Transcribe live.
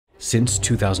Since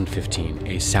 2015,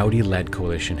 a Saudi-led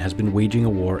coalition has been waging a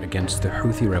war against the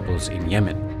Houthi rebels in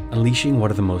Yemen, unleashing one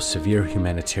of the most severe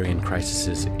humanitarian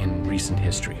crises in recent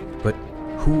history. But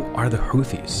who are the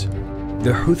Houthis?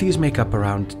 The Houthis make up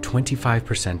around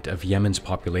 25% of Yemen's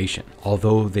population.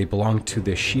 Although they belong to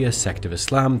the Shia sect of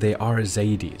Islam, they are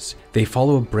Zaydis. They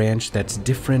follow a branch that's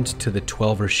different to the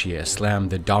Twelver Shia Islam,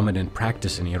 the dominant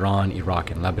practice in Iran,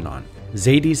 Iraq, and Lebanon.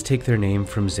 Zaydis take their name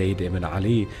from Zayd ibn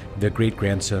Ali, the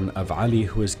great-grandson of Ali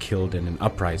who was killed in an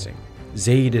uprising.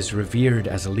 Zayd is revered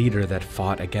as a leader that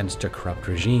fought against a corrupt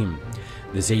regime.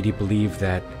 The Zaydi believe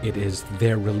that it is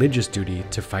their religious duty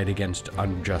to fight against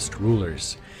unjust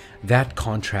rulers. That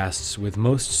contrasts with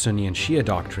most Sunni and Shia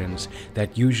doctrines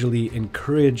that usually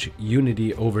encourage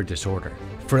unity over disorder.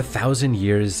 For 1,000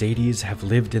 years, Zaydis have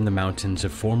lived in the mountains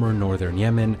of former northern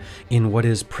Yemen in what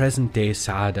is present-day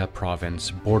Saada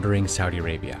province bordering Saudi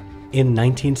Arabia. In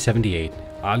 1978,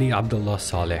 Ali Abdullah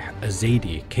Saleh, a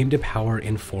Zaydi, came to power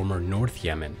in former North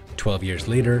Yemen. 12 years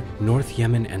later, North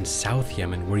Yemen and South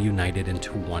Yemen were united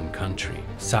into one country.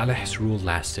 Saleh's rule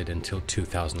lasted until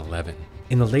 2011.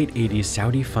 In the late 80s,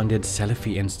 Saudi-funded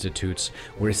Salafi institutes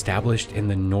were established in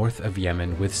the north of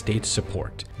Yemen with state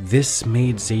support. This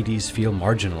made Zaydis feel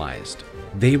marginalized.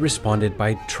 They responded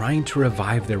by trying to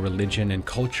revive their religion and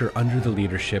culture under the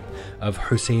leadership of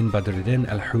Hussein Badruddin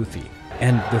al-Houthi,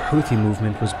 and the Houthi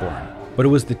movement was born. But it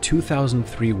was the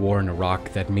 2003 war in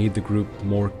Iraq that made the group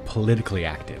more politically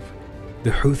active.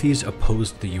 The Houthis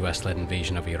opposed the US-led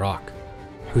invasion of Iraq.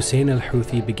 Hussein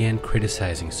al-Houthi began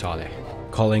criticizing Saleh,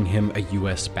 calling him a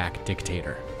US-backed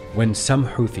dictator. When some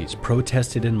Houthis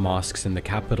protested in mosques in the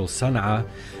capital Sana'a,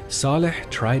 Saleh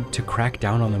tried to crack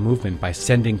down on the movement by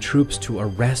sending troops to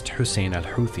arrest Hussein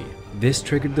al-Houthi. This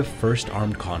triggered the first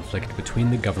armed conflict between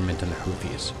the government and the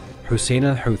Houthis. Hussein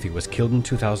al-Houthi was killed in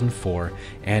 2004,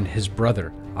 and his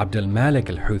brother, Abdul Malik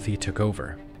al-Houthi, took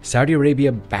over. Saudi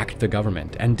Arabia backed the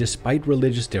government, and despite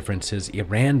religious differences,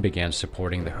 Iran began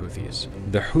supporting the Houthis.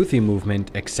 The Houthi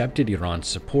movement accepted Iran's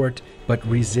support, but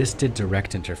resisted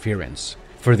direct interference.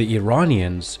 For the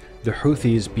Iranians, the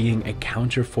Houthis being a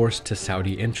counterforce to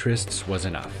Saudi interests was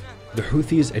enough. The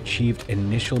Houthis achieved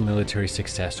initial military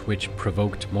success which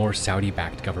provoked more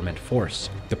Saudi-backed government force.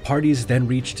 The parties then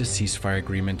reached a ceasefire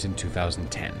agreement in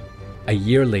 2010. A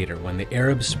year later, when the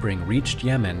Arab Spring reached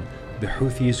Yemen, the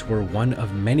Houthis were one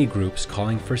of many groups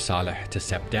calling for Saleh to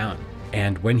step down.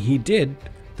 And when he did,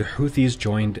 the Houthis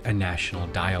joined a national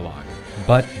dialogue.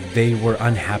 But they were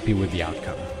unhappy with the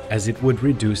outcome, as it would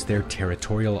reduce their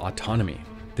territorial autonomy.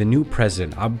 The new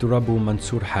president, Abdurrabbu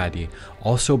Mansur Hadi,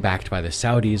 also backed by the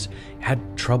Saudis,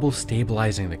 had trouble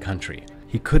stabilizing the country.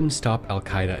 He couldn't stop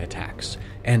al-Qaeda attacks,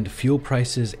 and fuel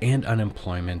prices and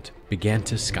unemployment began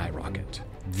to skyrocket.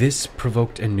 This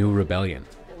provoked a new rebellion.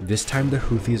 This time the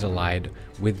Houthis allied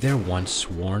with their once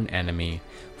sworn enemy,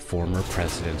 former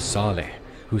President Saleh,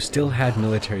 who still had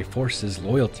military forces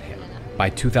loyal to him.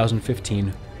 By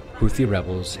 2015, Houthi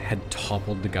rebels had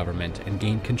toppled the government and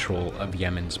gained control of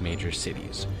Yemen's major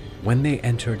cities. When they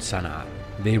entered Sana'a,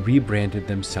 they rebranded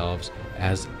themselves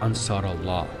as Ansar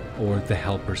Allah, or the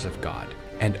Helpers of God,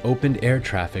 and opened air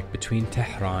traffic between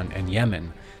Tehran and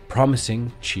Yemen,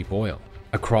 promising cheap oil.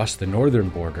 Across the northern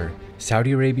border,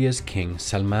 Saudi Arabia's king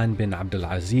Salman bin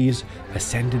Abdulaziz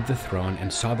ascended the throne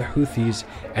and saw the Houthis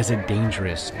as a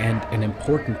dangerous and an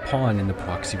important pawn in the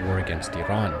proxy war against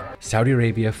Iran. Saudi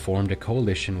Arabia formed a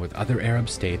coalition with other Arab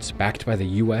states backed by the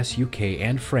US, UK,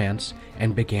 and France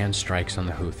and began strikes on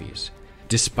the Houthis.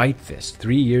 Despite this,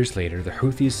 3 years later, the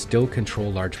Houthis still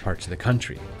control large parts of the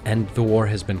country, and the war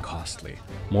has been costly.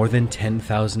 More than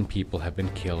 10,000 people have been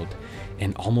killed,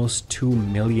 and almost 2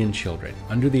 million children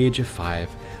under the age of 5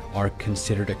 are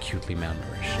considered acutely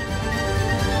malnourished.